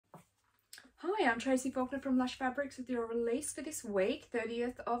Hi, I'm Tracy Faulkner from Lush Fabrics with your release for this week,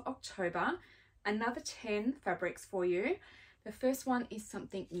 30th of October. Another 10 fabrics for you. The first one is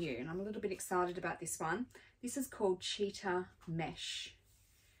something new and I'm a little bit excited about this one. This is called Cheetah Mesh.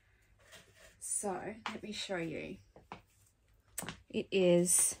 So let me show you. It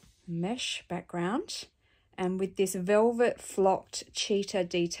is mesh background and with this velvet flocked cheetah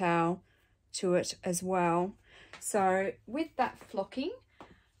detail to it as well. So with that flocking,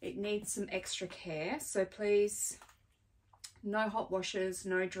 it needs some extra care, so please, no hot washers,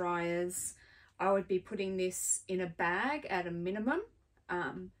 no dryers. I would be putting this in a bag at a minimum.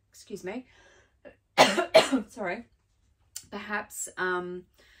 Excuse me. Sorry. Perhaps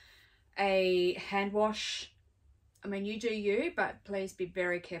a hand wash. I mean, you do you, but please be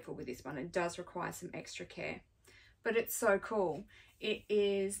very careful with this one. It does require some extra care. But it's so cool. It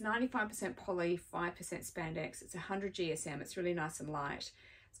is 95% poly, 5% spandex. It's 100 GSM. It's really nice and light.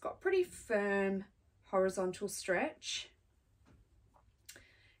 It's got pretty firm horizontal stretch.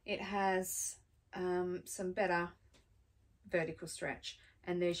 It has some better vertical stretch,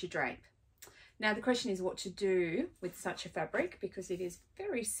 and there's your drape. Now the question is what to do with such a fabric because it is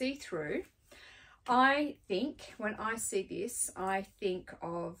very see-through. I think when I see this, I think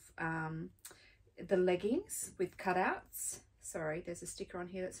of the leggings with cutouts. Sorry, there's a sticker on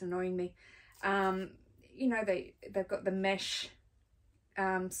here that's annoying me. You know, they've got the mesh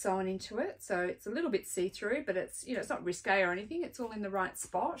sewn into it, so it's a little bit see-through, but it's, you know, it's not risque or anything. It's all in the right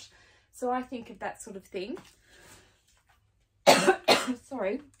spot. So I think of that sort of thing.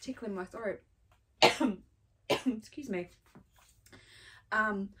 Sorry, tickling my throat. Excuse me.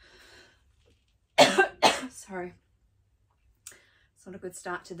 Sorry. It's not a good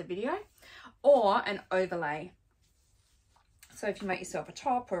start to the video. Or an overlay. So if you make yourself a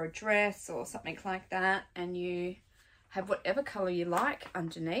top or a dress or something like that, and you have whatever color you like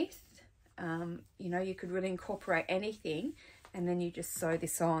underneath, you know, you could really incorporate anything, and then you just sew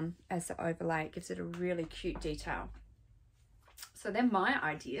this on as the overlay. It gives it a really cute detail. So they're my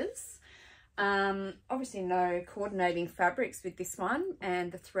ideas. Obviously no coordinating fabrics with this one,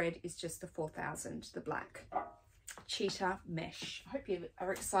 and the thread is just the 4000, the black cheetah mesh. I hope you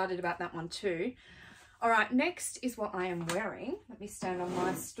are excited about that one too. All right, next is what I am wearing. Let me stand on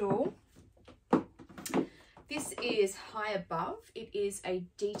my stool. This is High Above. It is a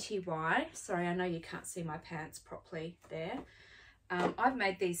DTY. Sorry, I know you can't see my pants properly there. I've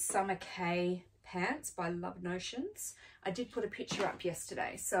made these Summer K pants by Love Notions. I did put a picture up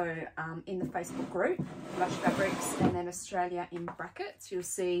yesterday. So in the Facebook group, Lush Fabrics, and then Australia in brackets, you'll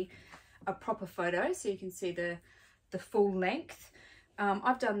see a proper photo so you can see the full length.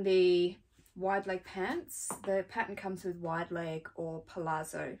 I've done the wide leg pants. The pattern comes with wide leg or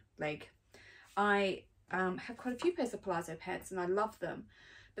palazzo leg. I have quite a few pairs of palazzo pants and I love them,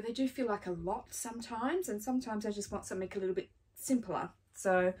 but they do feel like a lot sometimes, and sometimes I just want something a little bit simpler.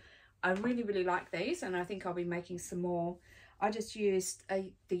 So I really like these, and I think I'll be making some more. I just used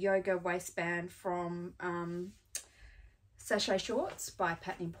the yoga waistband from Sachet Shorts by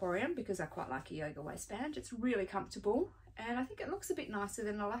Pattern Emporium because I quite like a yoga waistband. It's really comfortable and I think it looks a bit nicer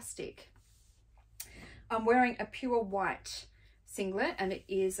than elastic. I'm wearing a pure white singlet and it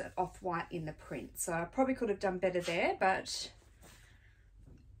is off-white in the print, so I probably could have done better there, but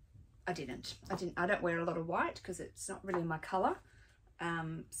I didn't. I don't wear a lot of white because it's not really my color,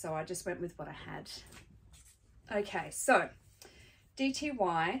 so I just went with what I had. Okay, so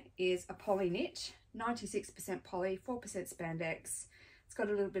DTY is a poly knit, 96% poly, 4% spandex. It's got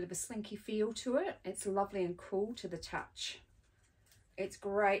a little bit of a slinky feel to it. It's lovely and cool to the touch. It's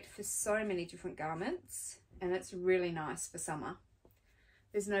great for so many different garments, and it's really nice for summer.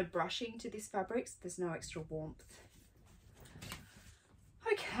 There's no brushing to this fabric, so there's no extra warmth.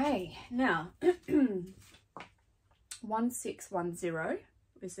 Okay, now 1610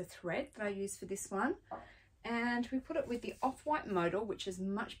 is the thread that I use for this one, and we put it with the off-white modal, which is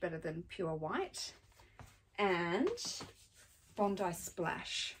much better than pure white, and Bondi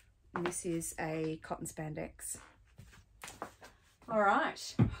Splash, and this is a cotton spandex. All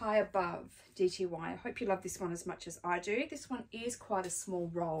right, High Above DTY. I hope you love this one as much as I do. This one is quite a small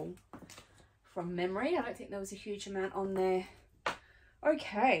roll from memory. I don't think there was a huge amount on there.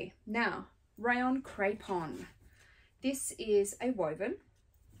 Okay, now Rayon Crepon. This is a woven.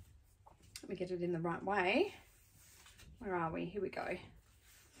 Let me get it in the right way. Where are we? Here we go.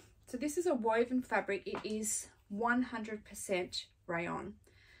 So this is a woven fabric. It is 100% rayon,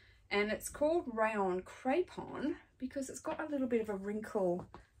 and it's called Rayon Crepon because it's got a little bit of a wrinkle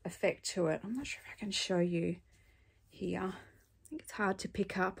effect to it. I'm not sure if I can show you here. I think it's hard to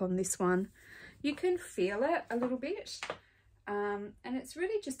pick up on this one. You can feel it a little bit, and it's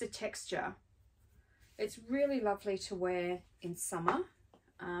really just a texture. It's really lovely to wear in summer,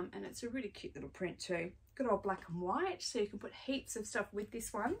 and it's a really cute little print too. Good old black and white, so you can put heaps of stuff with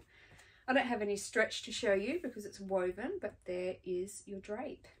this one. I don't have any stretch to show you because it's woven, but there is your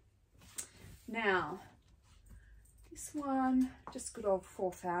drape. Now, this one, just good old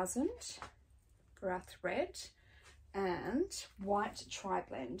 4,000 for our thread, and white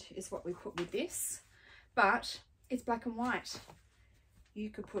tri-blend is what we put with this, but it's black and white. You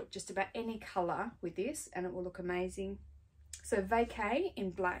could put just about any colour with this and it will look amazing. So vacay in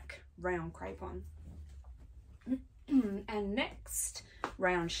black rayon crepon. And next,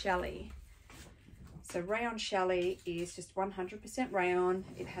 rayon challis. So rayon challis is just 100% rayon.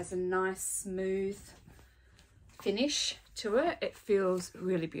 It has a nice smooth finish to it. It feels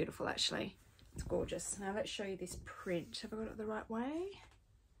really beautiful actually. It's gorgeous. Now let's show you this print. Have I got it the right way?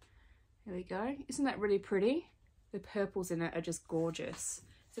 There we go. Isn't that really pretty? The purples in it are just gorgeous.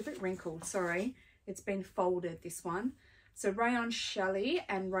 It's a bit wrinkled, sorry. It's been folded, this one. So rayon challis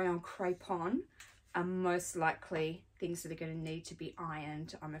and rayon crepon are most likely things that are going to need to be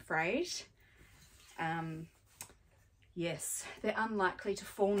ironed, I'm afraid. Yes, they're unlikely to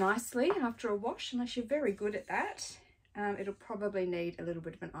fall nicely after a wash unless you're very good at that. It'll probably need a little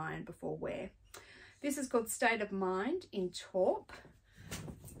bit of an iron before wear. This is called State of Mind in taupe.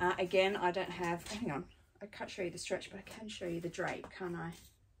 Again, I don't have, hang on, I can't show you the stretch, but I can show you the drape, can't I?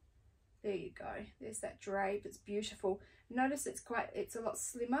 There you go. There's that drape. It's beautiful. Notice it's a lot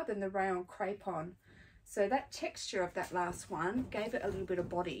slimmer than the rayon crepon. So that texture of that last one gave it a little bit of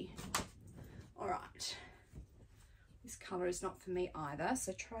body. All right. This colour is not for me either,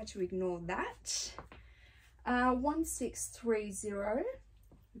 so try to ignore that. 1630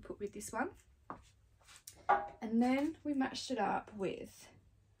 we put with this one. And then we matched it up with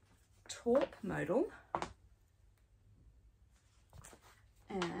taupe modal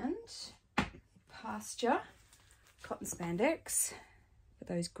and pasture cotton spandex for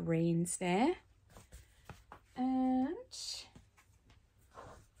those greens there, and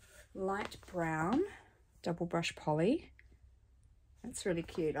light brown double brush poly. That's really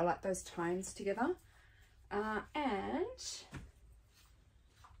cute. I like those tones together. And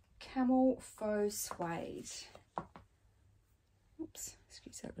camel faux suede. Oops,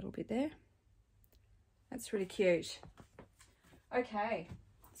 excuse that little bit there. That's really cute. Okay,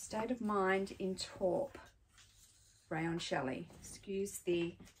 State of Mind in taupe rayon challis. Excuse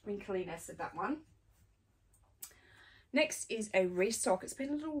the wrinkliness of that one. Next is a restock. It's been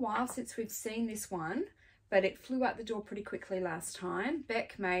a little while since we've seen this one, but it flew out the door pretty quickly last time.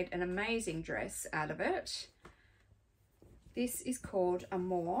 Beck made an amazing dress out of it. This is called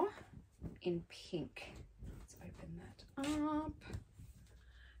Amour in pink. Let's open that up.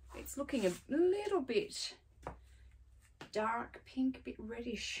 It's looking a little bit dark pink, a bit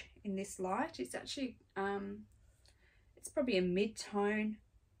reddish in this light. It's actually, it's probably a mid-tone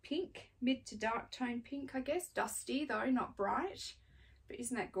pink, mid to dark tone pink, I guess. Dusty though, not bright. But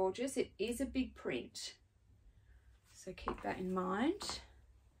isn't that gorgeous? It is a big print, so keep that in mind.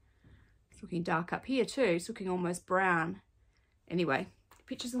 It's looking dark up here too. It's looking almost brown. Anyway,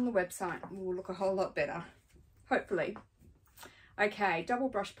 pictures on the website will look a whole lot better, hopefully. Okay, double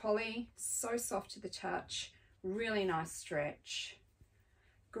brush poly, so soft to the touch, really nice stretch.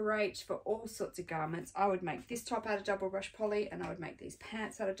 Great for all sorts of garments. I would make this top out of double brush poly, and I would make these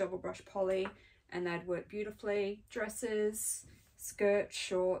pants out of double brush poly, and they'd work beautifully. Dresses, skirts,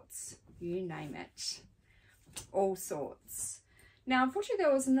 shorts, you name it. All sorts. Now, unfortunately,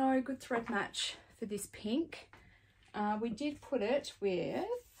 there was no good thread match for this pink. We did put it with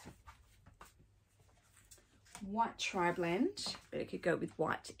white tri-blend, but it could go with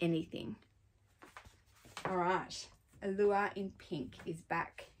white anything. All right, Allure in pink is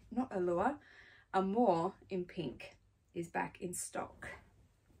back. Not Allure, Amour in pink is back in stock.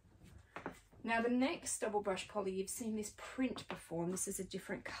 Now the next double brush poly, you've seen this print before, and this is a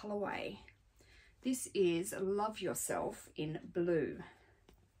different colorway. This is Love Yourself in blue,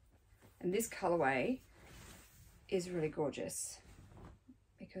 and this colorway is really gorgeous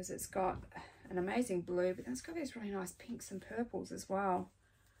because it's got an amazing blue, but then it's got these really nice pinks and purples as well.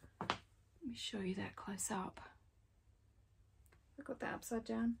 Let me show you that close up. I've got that upside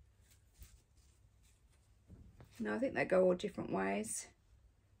down. No, I think they go all different ways.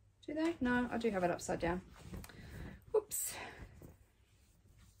 Do they? No, I do have it upside down. Whoops.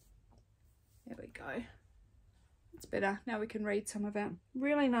 There we go. That's better. Now we can read some of our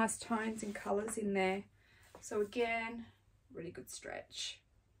really nice tones and colours in there. So again, really good stretch.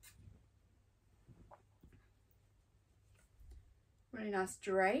 Really nice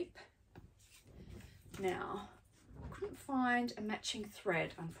drape. Now, I couldn't find a matching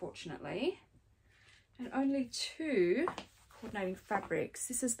thread, unfortunately. and only 2 coordinating fabrics.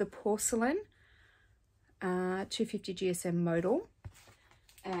 This is the porcelain 250 GSM modal,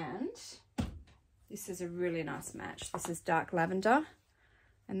 and this is a really nice match. This is dark lavender,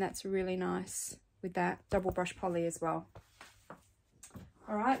 and that's really nice with that double brush poly as well.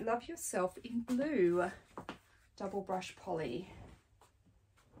 All right, love yourself in blue, double brush poly.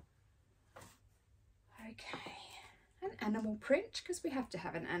 Okay, an animal print, because we have to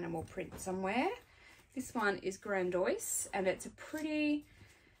have an animal print somewhere. This one is Grandoise, and it's a pretty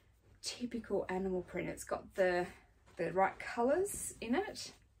typical animal print. It's got the right colours in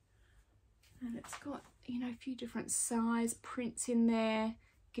it, and it's got, you know, a few different size prints in there.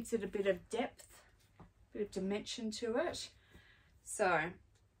 Gives it a bit of depth, a bit of dimension to it. So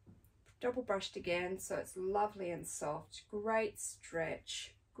double brushed again, so it's lovely and soft. Great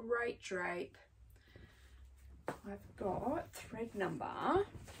stretch, great drape. I've got thread number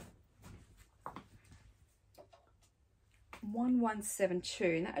 1172,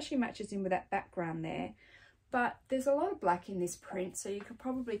 and that actually matches in with that background there, but there's a lot of black in this print, so you could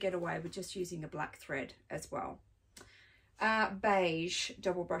probably get away with just using a black thread as well. Beige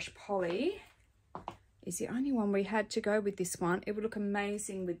double brush poly is the only one we had to go with this one. It would look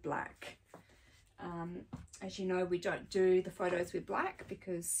amazing with black. As you know, we don't do the photos with black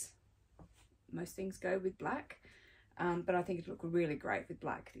because most things go with black, but I think it would look really great with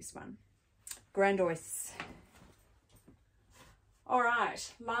black, this one. Grandoise. All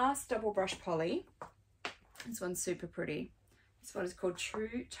right, last double brush poly. This one's super pretty. This one is called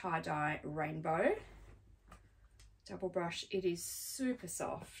True Tie-Dye Rainbow. Double brush, it is super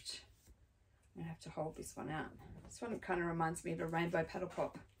soft. I'm gonna have to hold this one out. This one kind of reminds me of a rainbow paddle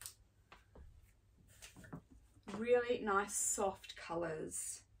pop. Really nice soft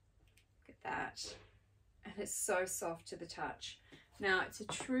colors. Look at that. And it's so soft to the touch. Now it's a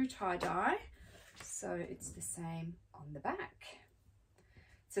true tie-dye, so it's the same on the back.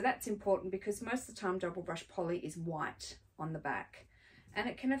 So that's important because most of the time double brush poly is white on the back, and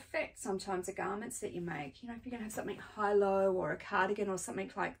it can affect sometimes the garments that you make. You know, if you're gonna have something high-low or a cardigan or something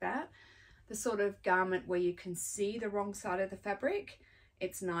like that, the sort of garment where you can see the wrong side of the fabric,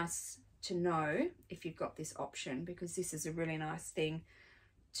 it's nice to know if you've got this option, because this is a really nice thing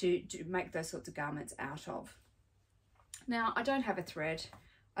to make those sorts of garments out of. Now, I don't have a thread.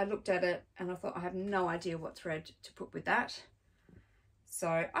 I looked at it and I thought I have no idea what thread to put with that. So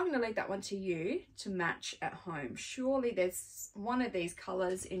I'm going to leave that one to you to match at home. Surely there's one of these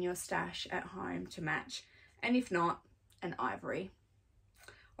colours in your stash at home to match. And if not, an ivory.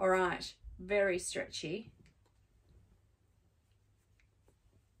 All right, very stretchy.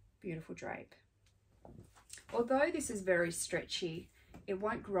 Beautiful drape. Although this is very stretchy, it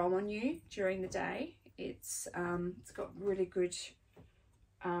won't grow on you during the day. It's got really good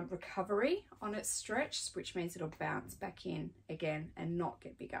recovery on its stretch, which means it'll bounce back in again and not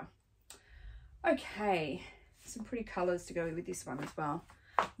get bigger. Okay, some pretty colours to go with this one as well.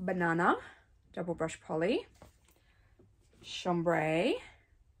 Banana, double brush poly. Chambray,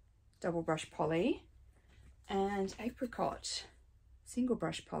 double brush poly. And apricot, single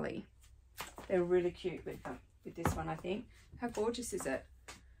brush poly. They're really cute with this one, I think. How gorgeous is it?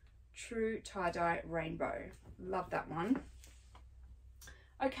 True tie-dye rainbow. Love that one.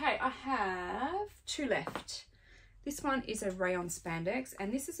 Okay, I have 2 left. This one is a rayon spandex,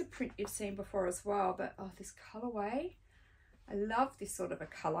 and this is a print you've seen before as well, but oh, this colorway, I love this sort of a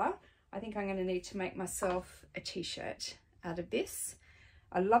color. I think I'm going to need to make myself a t-shirt out of this.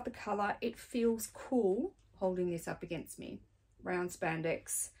 I love the color. It feels cool holding this up against me. Rayon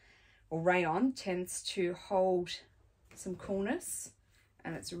spandex or rayon tends to hold some coolness,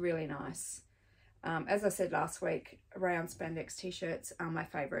 and it's really nice. As I said last week, rayon spandex t-shirts are my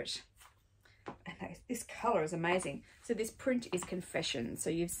favorite. And this color is amazing. So this print is Confession.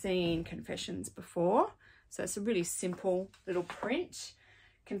 So you've seen Confessions before. So it's a really simple little print.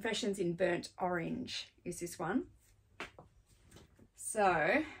 Confessions in burnt orange is this one.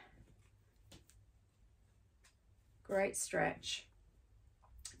 So great stretch.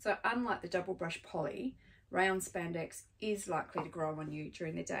 So unlike the double brush poly, rayon spandex is likely to grow on you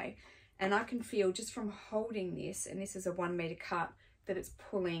during the day. And I can feel just from holding this, and this is a 1 meter cut, that it's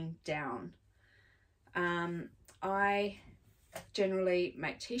pulling down. I generally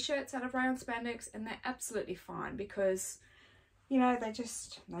make t-shirts out of rayon spandex, and they're absolutely fine because, you know, they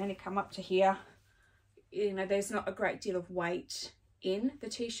only come up to here. You know, there's not a great deal of weight in the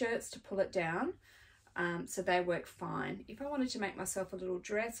t-shirts to pull it down. So they work fine. If I wanted to make myself a little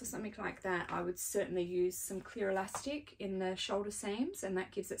dress or something like that, I would certainly use some clear elastic in the shoulder seams, and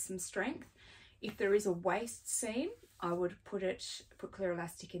that gives it some strength. If there is a waist seam, I would put clear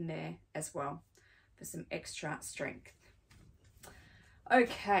elastic in there as well for some extra strength.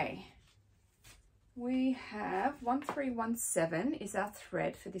 Okay, we have 1317 is our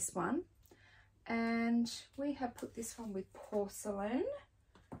thread for this one, and we have put this one with porcelain.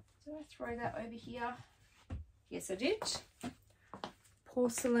 Did I throw that over here? Yes, I did.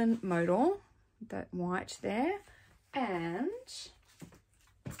 Porcelain modal, that white there, and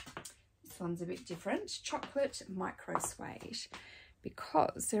this one's a bit different, chocolate micro suede,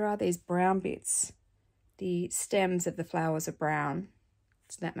 because there are these brown bits. The stems of the flowers are brown,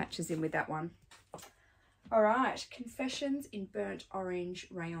 so that matches in with that one. All right, Confessions in Burnt Orange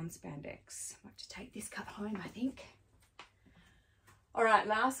Rayon Spandex. I'd like to take this cup home, I think. All right,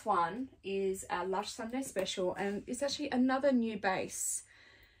 last one is our Lush Sunday Special, and it's actually another new base.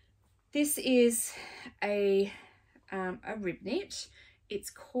 This is a rib knit.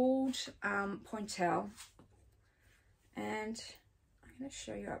 It's called Pointel, and I'm going to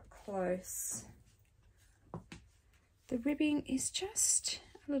show you up close. The ribbing is just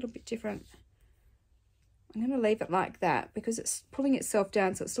a little bit different. I'm going to leave it like that because it's pulling itself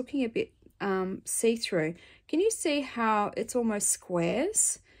down, so it's looking a bit see-through. Can you see how it's almost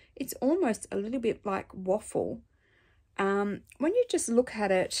squares? It's almost a little bit like waffle. When you just look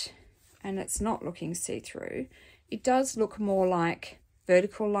at it and it's not looking see-through, it does look more like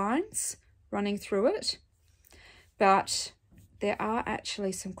vertical lines running through it, but there are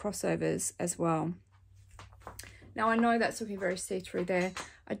actually some crossovers as well. Now, I know that's looking very see-through there.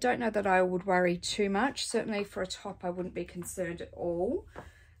 I don't know that I would worry too much. Certainly for a top, I wouldn't be concerned at all.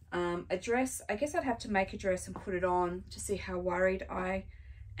 A dress, I guess I'd have to make a dress and put it on to see how worried I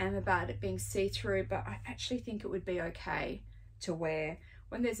am about it being see-through, but I actually think it would be okay to wear.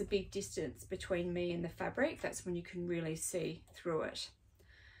 When there's a big distance between me and the fabric, that's when you can really see through it.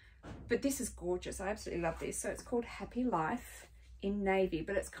 But this is gorgeous. I absolutely love this. So it's called Happy Life in navy,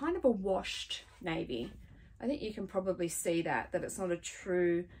 but it's kind of a washed navy. I think you can probably see that it's not a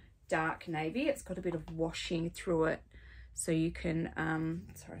true dark navy. It's got a bit of washing through it. So you can,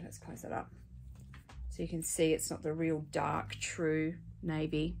 sorry, let's close that up. So you can see it's not the real dark, true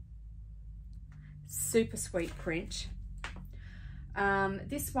navy. Super sweet print.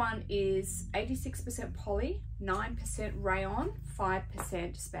 This one is 86% poly, 9% rayon, 5%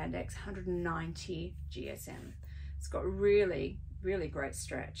 spandex, 190 GSM. It's got really, really great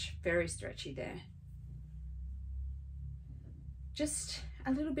stretch, very stretchy there. Just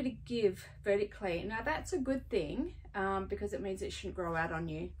a little bit of give vertically. Now that's a good thing because it means it shouldn't grow out on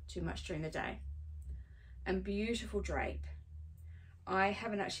you too much during the day. And beautiful drape. I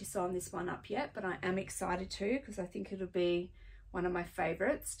haven't actually sewn this one up yet, but I am excited to because I think it'll be one of my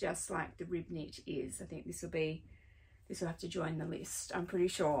favorites, just like the rib knit is. I think this will have to join the list, I'm pretty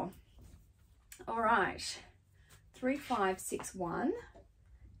sure. All right, 3561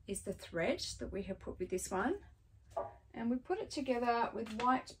 is the thread that we have put with this one. And we put it together with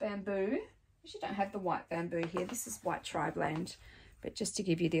white bamboo. We actually don't have the white bamboo here. This is white tri-blend, but just to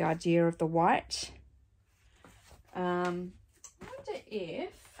give you the idea of the white. I wonder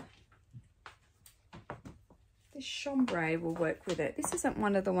if the chambray will work with it. This isn't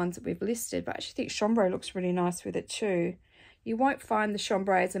one of the ones that we've listed, but I actually think chambray looks really nice with it too. You won't find the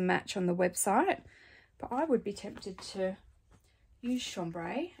chambray as a match on the website, but I would be tempted to use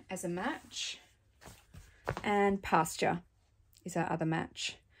chambray as a match. And pasture is our other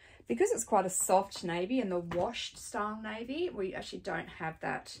match. Because it's quite a soft navy and the washed style navy, we actually don't have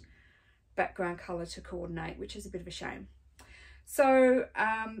that background colour to coordinate, which is a bit of a shame. So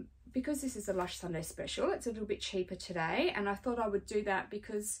because this is a Lush Sunday Special, it's a little bit cheaper today, and I thought I would do that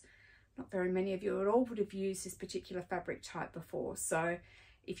because not very many of you at all would have used this particular fabric type before. So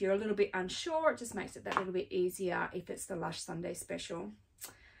if you're a little bit unsure, it just makes it that little bit easier if it's the Lush Sunday Special.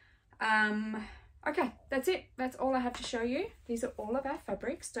 Okay, that's it. That's all I have to show you. These are all of our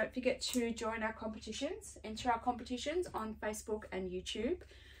fabrics. Don't forget to join our competitions, enter our competitions on Facebook and YouTube.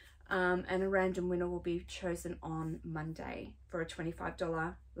 And a random winner will be chosen on Monday for a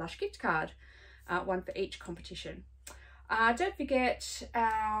 $25 Lush gift card, one for each competition. Don't forget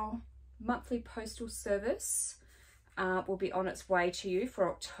our monthly postal service will be on its way to you for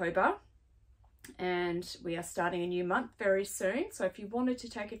October. And we are starting a new month very soon. So if you wanted to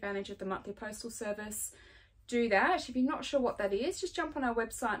take advantage of the monthly postal service, do that. If you're not sure what that is, just jump on our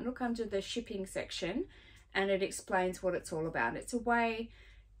website and look under the shipping section and it explains what it's all about. It's a way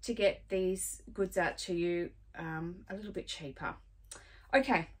to get these goods out to you a little bit cheaper.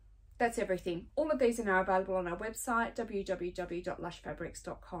 Okay, that's everything. All of these are now available on our website,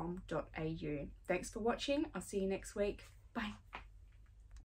 www.lushfabrics.com.au. Thanks for watching. I'll see you next week. Bye.